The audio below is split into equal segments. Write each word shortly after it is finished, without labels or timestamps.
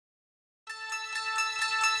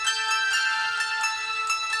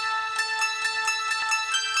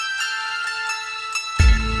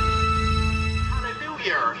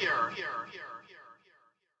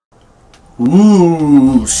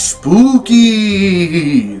Ooh, spooky!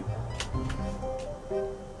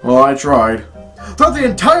 Well, I tried. Throughout the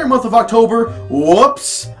entire month of October,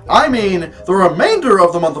 the remainder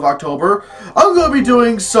of the month of October, I'm going to be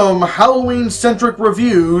doing some Halloween-centric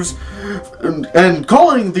reviews, and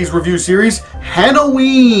calling these review series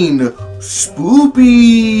Halloween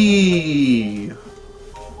Spoopy.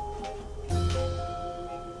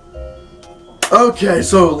 Okay,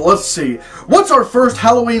 so let's see. What's our first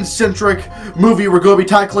Halloween-centric movie we're going to be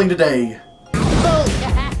tackling today? You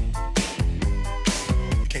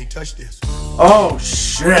can't touch this. Oh,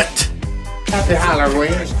 shit. Happy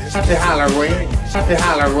Halloween, Happy Halloween, Happy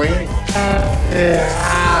Halloween, Happy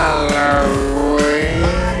Halloween.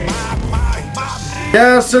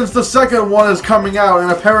 Yeah, since the second one is coming out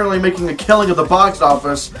and apparently making a killing at the box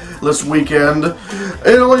office this weekend,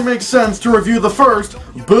 it only makes sense to review the first,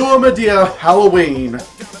 Madea Halloween.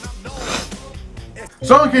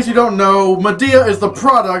 So in case you don't know, Madea is the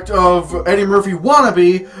product of Eddie Murphy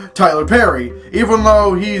wannabe Tyler Perry, even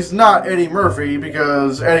though he's not Eddie Murphy,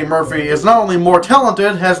 because Eddie Murphy is not only more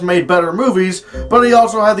talented, has made better movies, but he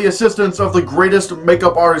also had the assistance of the greatest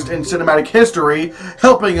makeup artist in cinematic history,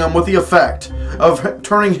 helping him with the effect of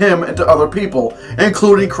turning him into other people,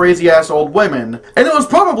 including crazy-ass old women. And it was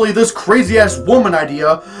probably this crazy-ass woman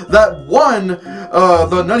idea that won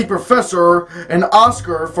the Nutty Professor an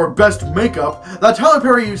Oscar for Best Makeup, that Tyler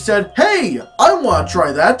Perry said, "Hey, I want to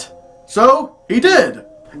try that." So, he did.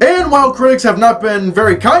 And while critics have not been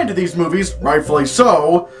very kind to these movies, rightfully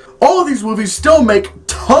so, all of these movies still make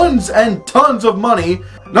tons and tons of money.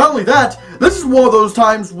 Not only that, this is one of those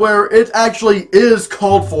times where it actually is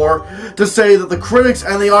called for to say that the critics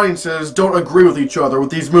and the audiences don't agree with each other with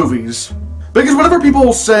these movies. Because whenever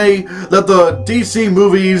people say that the DC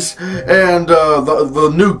movies and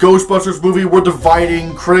the new Ghostbusters movie were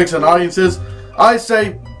dividing critics and audiences, I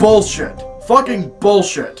say bullshit. Fucking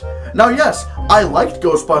bullshit. Now yes, I liked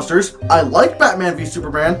Ghostbusters, I liked Batman v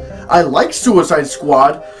Superman, I liked Suicide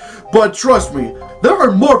Squad, but trust me, there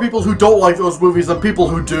are more people who don't like those movies than people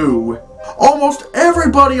who do. Almost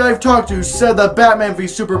everybody I've talked to said that Batman v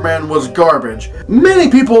Superman was garbage.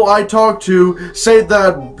 Many people I talked to say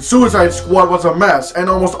that Suicide Squad was a mess, and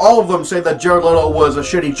almost all of them say that Jared Leto was a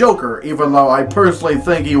shitty Joker, even though I personally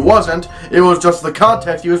think he wasn't. It was just the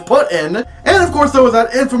context he was put in. And of course there was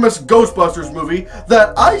that infamous Ghostbusters movie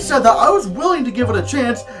that I said that I was willing to give it a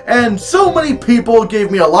chance, and so many people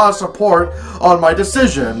gave me a lot of support on my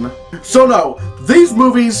decision. So no, these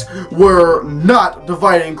movies were not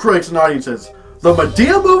dividing critics and audiences. The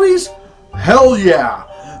Madea movies? Hell yeah.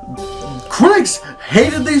 Critics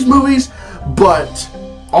hated these movies, but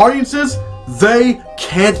audiences, they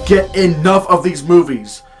can't get enough of these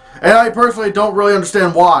movies. And I personally don't really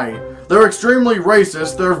understand why. They're extremely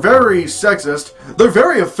racist, they're very sexist, they're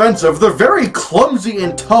very offensive, they're very clumsy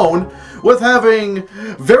in tone, with having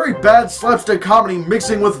very bad slapstick comedy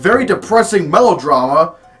mixing with very depressing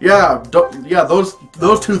melodrama. Yeah,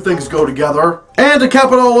 those two things go together. And to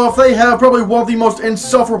cap it all off, they have probably one of the most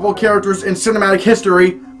insufferable characters in cinematic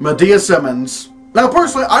history, Madea Simmons. Now,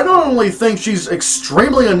 personally, I not only think she's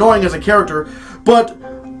extremely annoying as a character, but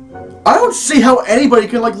I don't see how anybody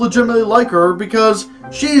can, legitimately like her, because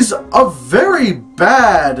she's a very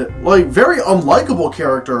bad, very unlikable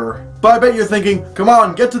character. But I bet you're thinking, come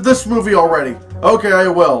on, get to this movie already. Okay, I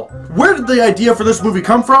will. Where did the idea for this movie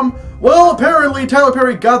come from? Well, apparently Tyler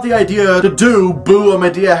Perry got the idea to do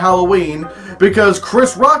Madea Halloween because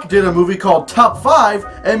Chris Rock did a movie called Top 5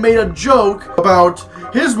 and made a joke about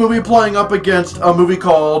his movie playing up against a movie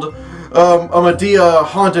called a Madea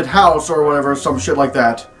Haunted House or whatever, some shit like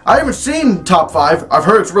that. I haven't seen Top 5, I've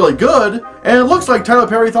heard it's really good, and it looks like Tyler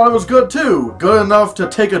Perry thought it was good too. Good enough to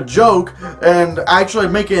take a joke and actually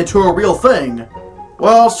make it into a real thing.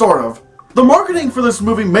 Well, sort of. The marketing for this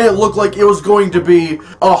movie made it look like it was going to be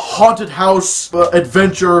a haunted house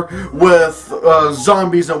adventure with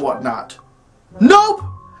zombies and whatnot. Nope!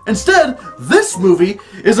 Instead, this movie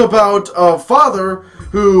is about a father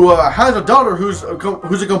who has a daughter who's a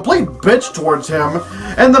complete bitch towards him,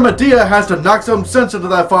 and the Madea has to knock some sense into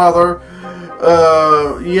that father.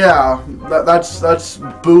 Yeah, that's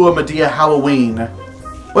Madea Halloween.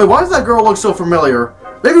 Wait, why does that girl look so familiar?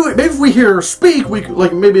 Maybe if we hear her speak,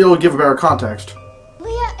 maybe it'll give a better context.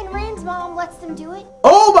 Leah and Rain's mom lets them do it.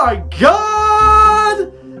 Oh my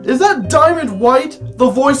god! Is that Diamond White, the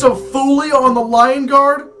voice of Thule on The Lion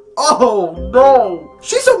Guard? Oh no!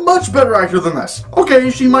 She's a much better actor than this.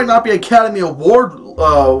 Okay, she might not be Academy Award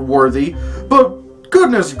worthy, but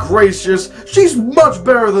goodness gracious, she's much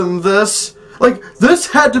better than this. This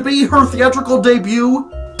had to be her theatrical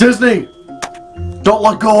debut. Disney, don't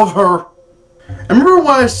let go of her. And remember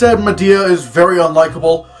when I said Madea is very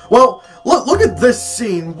unlikable? Well, look at this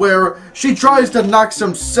scene where she tries to knock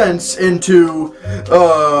some sense into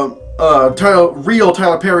real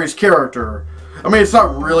Tyler Perry's character. I mean, it's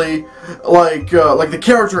not really like the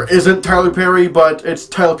character isn't Tyler Perry, but it's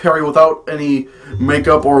Tyler Perry without any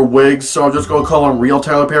makeup or wigs, so I'm just gonna call him real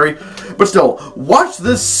Tyler Perry. But still, watch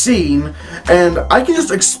this scene, and I can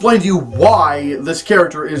just explain to you why this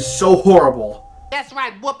character is so horrible. That's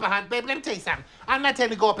right, whoop hunt, baby. Let me tell you something. I'm not telling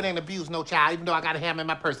you to go up and abuse no child, even though I got a hammer in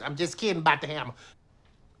my purse. I'm just kidding about the hammer.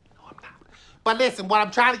 No, I'm not. But listen, what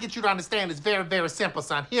I'm trying to get you to understand is very, very simple,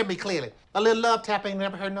 son. Hear me clearly. A little love tap ain't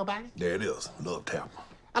never hurt nobody. There it is, love tap.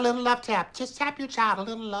 A little love tap. Just tap your child, a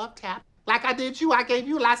little love tap. Like I did you, I gave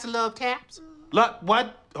you lots of love taps.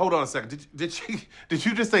 What? Hold on a second. Did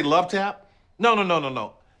you just say love tap? No.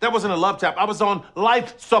 That wasn't a love tap. I was on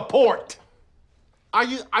life support. Are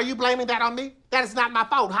you blaming that on me? That is not my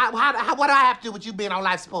fault. What do I have to do with you being on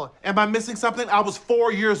life support? Am I missing something? I was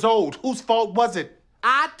 4 years old. Whose fault was it?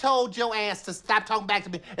 I told your ass to stop talking back to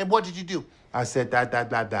me, and what did you do? I said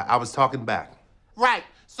that. I was talking back. Right.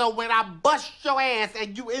 So when I bust your ass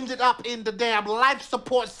and you ended up in the damn life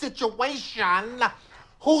support situation,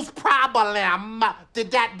 whose problem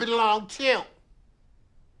did that belong to?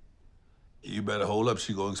 You better hold up,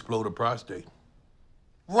 she gonna explode her prostate.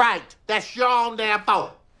 Right. That's your own damn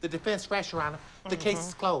fault. The defense fresh, Your Honor. The case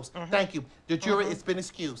is closed. Thank you. The jury has been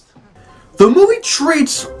excused. The movie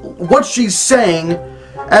treats what she's saying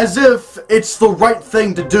as if it's the right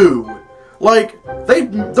thing to do. Like,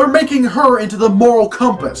 they're making her into the moral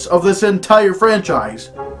compass of this entire franchise.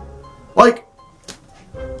 Like,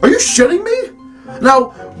 are you shitting me?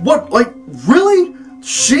 Now, what, like, really?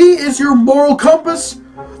 She is your moral compass?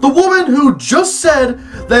 The woman who just said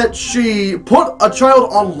that she put a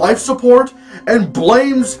child on life support and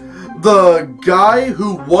blames the guy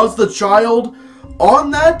who was the child on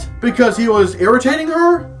that because he was irritating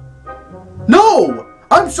her? No!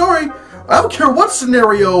 I'm sorry. I don't care what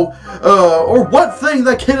scenario or what thing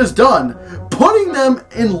that kid has done. Putting them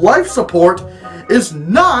in life support is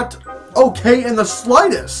not okay in the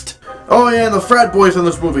slightest. Oh yeah, and the frat boys in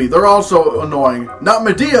this movie, they're also annoying. Not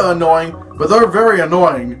Madea annoying, but they're very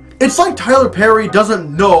annoying. It's like Tyler Perry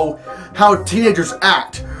doesn't know how teenagers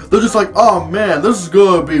act. They're just like, oh man, this is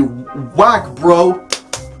gonna be whack, bro.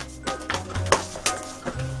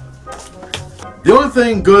 The only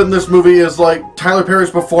thing good in this movie is like Tyler Perry's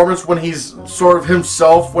performance when he's sort of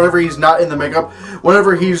himself, whenever he's not in the makeup,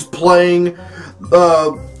 whenever he's playing, you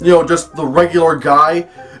know, just the regular guy.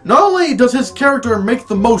 Not only does his character make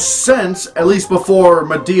the most sense, at least before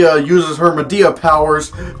Madea uses her Madea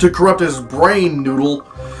powers to corrupt his brain noodle,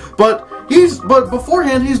 but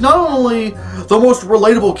beforehand he's not only the most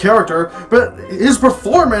relatable character, but his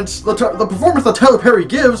performance, the performance that Tyler Perry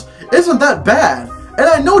gives, isn't that bad. And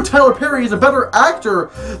I know Tyler Perry is a better actor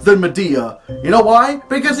than Madea. You know why?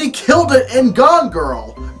 Because he killed it in Gone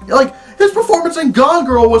Girl. Like, his performance in Gone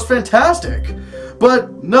Girl was fantastic.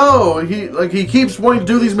 But no, he keeps wanting to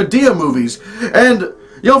do these Madea movies. And,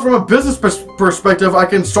 you know, from a business perspective, I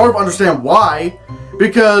can sort of understand why.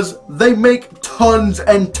 Because they make tons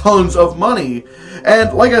and tons of money.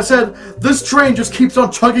 And like I said, this train just keeps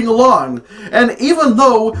on chugging along. And even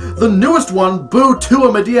though the newest one, Boo 2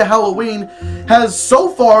 and Madea Halloween, has so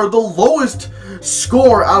far the lowest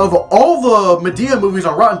score out of all the Madea movies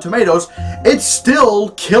on Rotten Tomatoes, it's still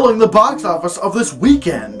killing the box office of this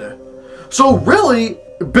weekend. So really,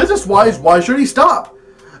 business-wise, why should he stop?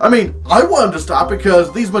 I mean, I want him to stop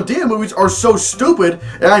because these Madea movies are so stupid,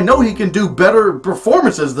 and I know he can do better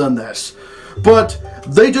performances than this. But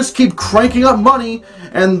they just keep cranking up money,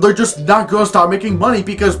 and they're just not going to stop making money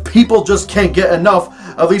because people just can't get enough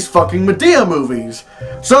of these fucking Madea movies.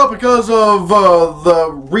 So because of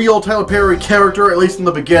the real Tyler Perry character, at least in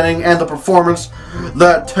the beginning, and the performance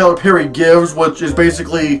that Tyler Perry gives, which is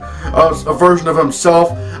basically a version of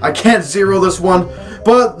himself, I can't zero this one.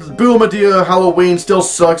 But Boo Madea Halloween still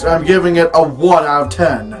sucks, and I'm giving it a 1 out of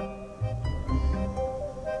 10.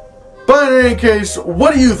 But in any case,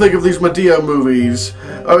 what do you think of these Madea movies?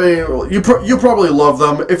 I mean, you probably love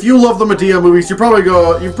them. If you love the Madea movies, you've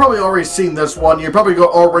probably already seen this one. You're probably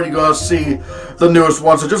already going to see the newest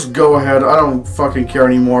one, so just go ahead. I don't fucking care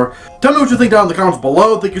anymore. Tell me what you think down in the comments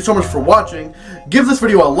below. Thank you so much for watching. Give this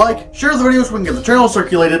video a like, share the video so we can get the channel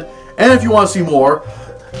circulated, and if you want to see more,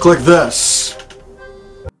 click this.